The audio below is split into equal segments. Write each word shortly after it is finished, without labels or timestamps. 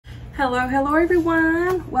Hello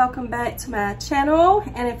everyone, welcome back to my channel,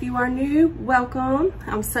 and if you are new, welcome.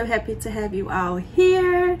 I'm so happy to have you all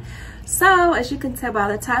here. So as you can tell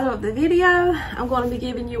by the title of the video, I'm going to be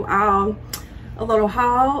giving you all a little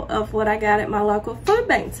haul of what I got at my local food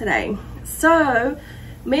bank today. So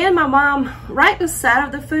me and my mom, right beside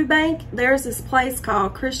of the food bank, there's this place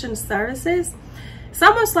called Christian Services. It's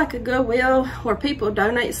almost like a Goodwill where people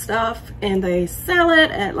donate stuff and they sell it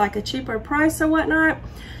at like a cheaper price or whatnot.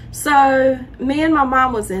 So me and my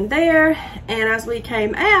mom was in there, and as we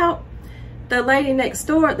came out, the lady next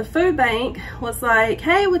door at the food bank was like,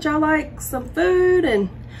 hey, would y'all like some food? And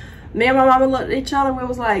me and my mama looked at each other and we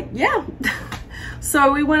was like, yeah.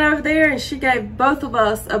 So we went over there and she gave both of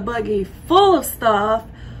us a buggy full of stuff.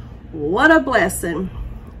 What a blessing.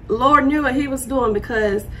 Lord knew what he was doing,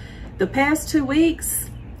 because the past 2 weeks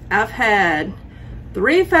I've had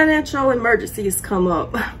 3 financial emergencies come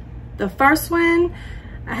up. The first one,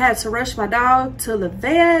 I had to rush my dog to the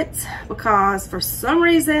vet because for some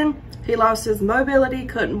reason he lost his mobility,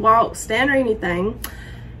 couldn't walk, stand, or anything.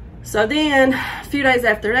 So then a few days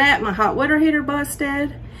after that, my hot water heater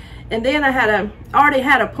busted. And then I already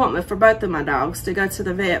had an appointment for both of my dogs to go to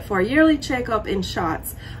the vet for a yearly checkup and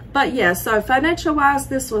shots. But yeah, so financial wise,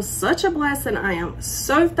 this was such a blessing. I am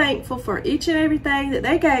so thankful for each and everything that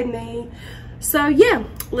they gave me. So yeah,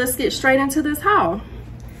 let's get straight into this haul.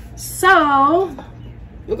 So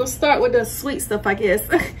we're gonna start with the sweet stuff, I guess.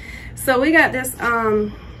 So we got this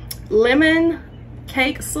lemon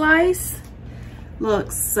cake slice.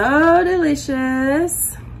 Looks so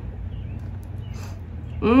delicious.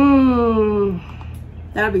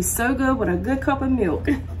 That'll be so good with a good cup of milk.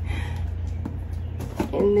 And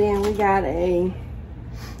then we got a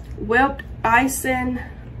whelked icing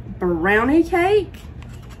brownie cake.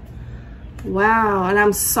 Wow, and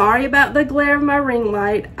I'm sorry about the glare of my ring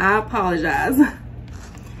light. I apologize.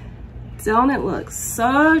 Don't it look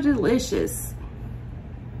so delicious?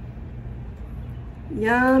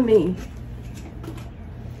 Yummy.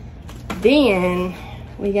 Then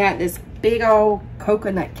we got this big old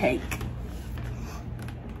coconut cake.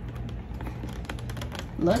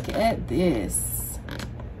 Look at this.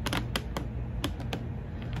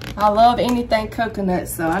 I love anything coconut,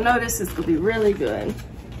 so I know this is gonna be really good.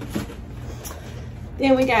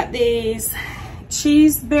 Then we got these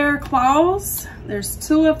cheese bear claws. There's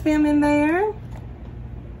 2 of them in there.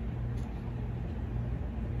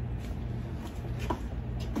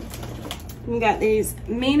 We got these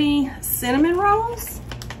mini cinnamon rolls.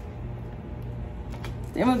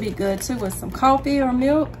 They would be good too with some coffee or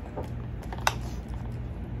milk.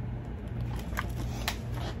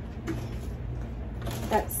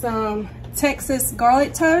 Got some Texas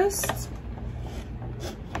garlic toast.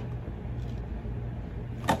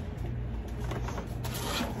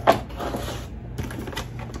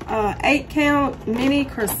 8-count mini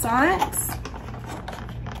croissants.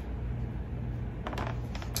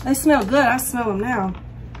 They smell good. I smell them now.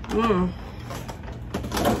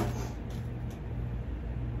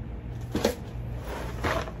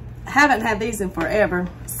 I haven't had these in forever.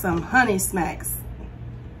 Some honey smacks.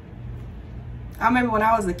 I remember when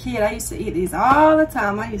I was a kid, I used to eat these all the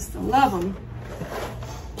time. I used to love them.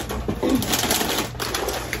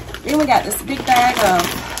 Then we got this big bag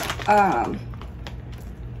of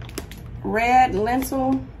red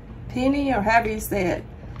lentil penny, or however you say it,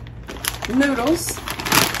 noodles.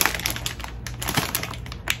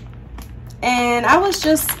 And I was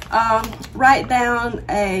just write down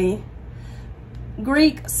a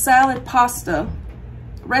Greek salad pasta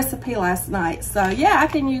recipe last night. So yeah, I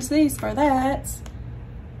can use these for that.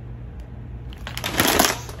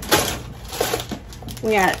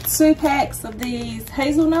 We got 2 packs of these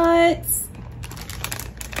hazelnuts.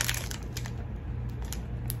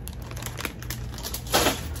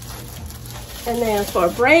 And then for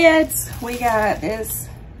breads, we got this,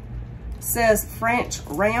 says French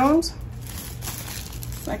round.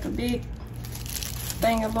 It's like a big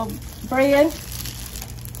thing of little bread.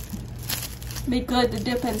 Be good to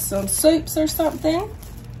dip in some soups or something.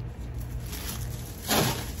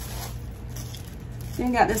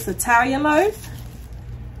 Then got this Italian loaf.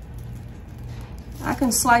 I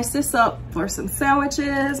can slice this up for some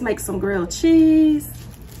sandwiches, make some grilled cheese.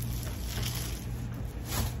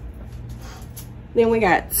 Then we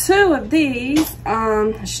got 2 of these,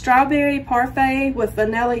 strawberry parfait with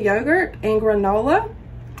vanilla yogurt and granola.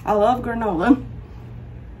 I love granola.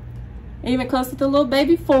 Even comes with a little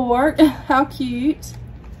baby fork. How cute.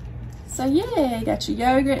 So yeah, you got your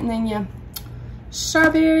yogurt and then your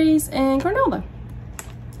strawberries and granola.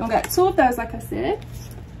 I got 2 of those, like I said.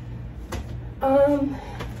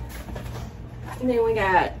 And then we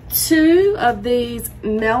got 2 of these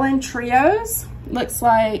melon trios. Looks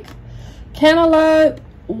like cantaloupe,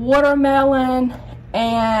 watermelon,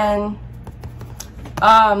 and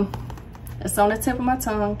it's on the tip of my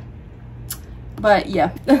tongue. But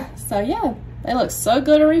yeah, so yeah, they look so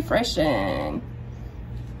good and refreshing.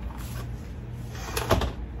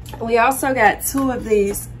 We also got 2 of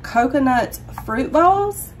these coconut fruit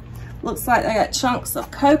bowls. Looks like they got chunks of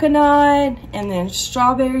coconut and then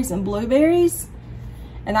strawberries and blueberries.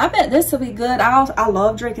 And I bet this will be good. I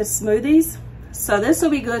love drinking smoothies. So this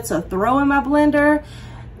will be good to throw in my blender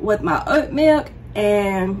with my oat milk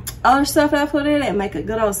and other stuff that I put in it and make a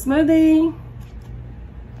good old smoothie.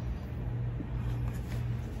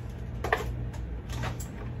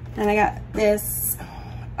 And I got this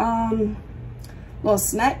little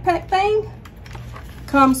snack pack thing.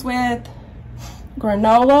 Comes with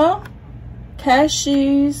granola,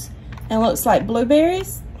 cashews, and looks like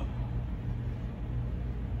blueberries.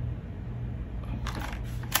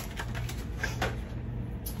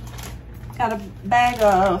 Got a bag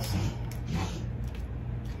of,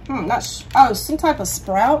 some type of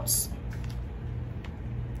sprouts.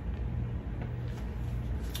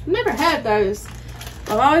 Never had those.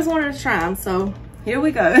 I've always wanted to try them, so here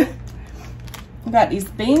we go. We got these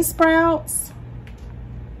bean sprouts.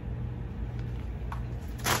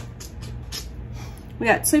 We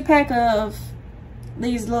got 2 pack of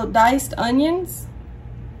these little diced onions.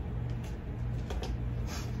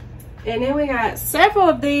 And then we got several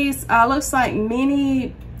of these, looks like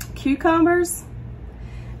mini cucumbers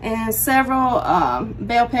and several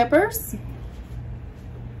bell peppers.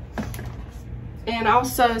 And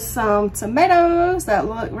also some tomatoes that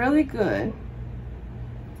look really good.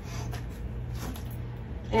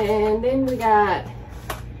 And then we got,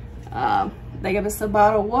 they give us a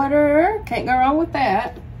bottle of water. Can't go wrong with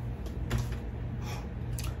that.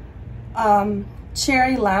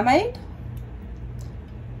 Cherry limeade.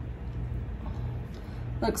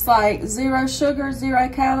 Looks like 0 sugar, 0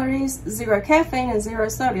 calories, 0 caffeine, and 0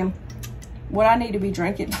 sodium. What I need to be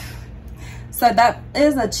drinking. So that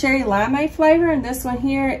is a cherry limeade flavor, and this one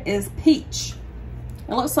here is peach.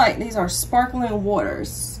 It looks like these are sparkling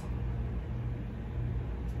waters.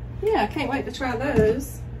 Yeah, I can't wait to try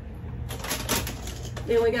those.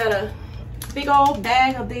 Then we got a big old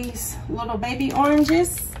bag of these little baby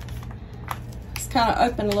oranges. It's kind of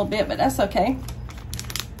open a little bit, but that's okay.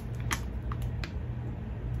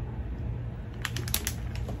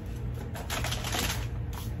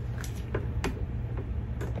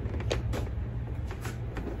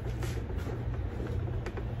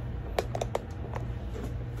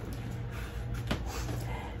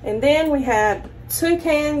 And then we have 2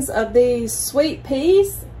 cans of these sweet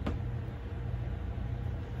peas,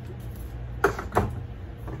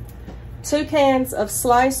 2 cans of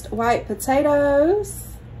sliced white potatoes,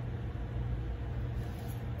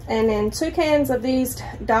 and then 2 cans of these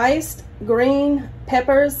diced green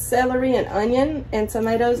peppers, celery, and onion, and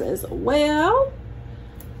tomatoes as well.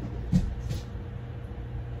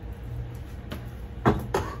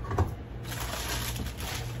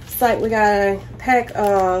 It's like we got a pack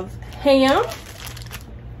of ham.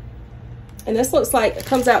 And this looks like it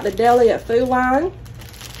comes out the deli at Food Line.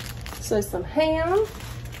 So some ham.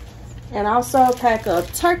 And also a pack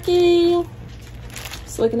of turkey.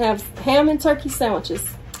 So we can have ham and turkey sandwiches.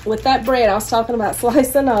 With that bread I was talking about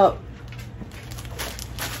slicing up.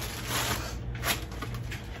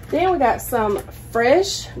 Then we got some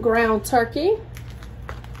fresh ground turkey.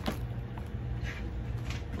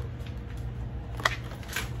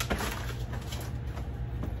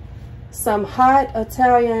 Some hot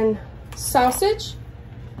Italian sausage.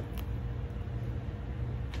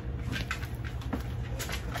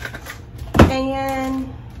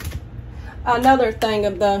 And another thing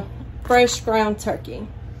of the fresh ground turkey.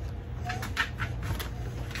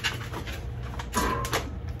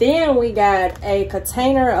 Then we got a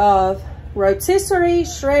container of rotisserie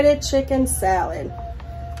shredded chicken salad.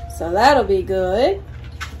 So that'll be good.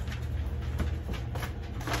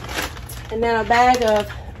 And then a bag of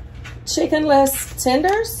chickenless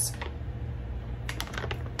tenders.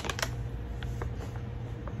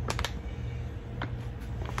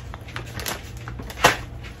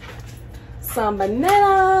 Some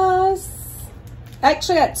bananas. I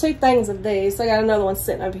actually got 2 things of these. So I got another one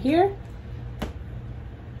sitting over here.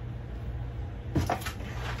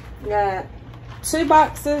 Got 2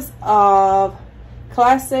 boxes of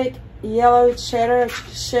classic yellow cheddar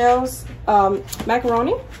shells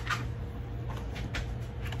macaroni.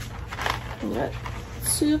 Got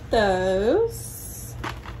 2 of those.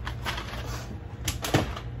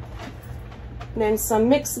 And then some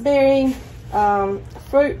mixed berry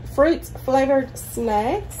fruit flavored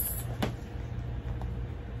snacks.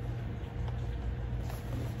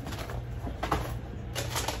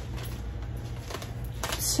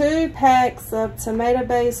 Two packs of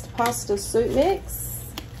tomato-based pasta soup mix.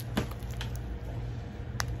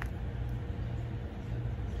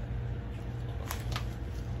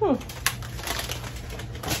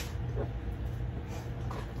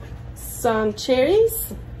 Some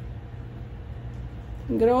cherries.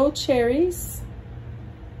 Good old cherries.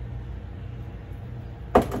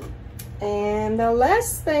 And the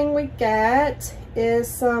last thing we got is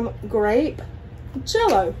some grape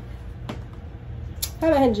jello. I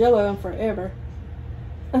haven't had jello in forever.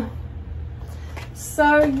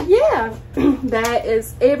 So yeah, that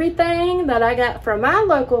is everything that I got from my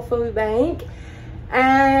local food bank.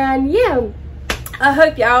 And yeah, I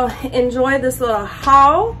hope y'all enjoyed this little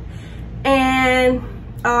haul. And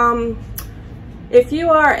if you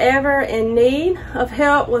are ever in need of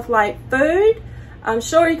help with like food, I'm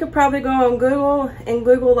sure you could probably go on Google and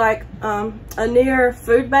Google like a near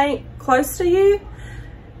food bank close to you.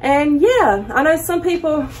 And yeah, I know some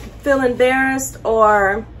people feel embarrassed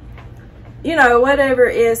or, you know, whatever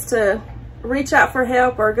it is to reach out for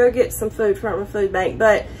help or go get some food from a food bank,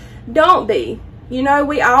 but don't be. You know,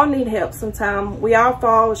 we all need help sometime. We all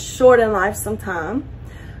fall short in life sometime.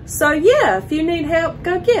 So yeah, if you need help,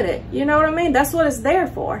 go get it. You know what I mean? That's what it's there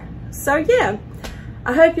for. So yeah,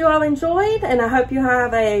 I hope you all enjoyed, and I hope you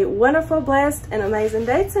have a wonderful, blessed, and amazing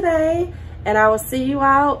day today. And I will see you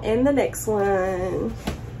all in the next one.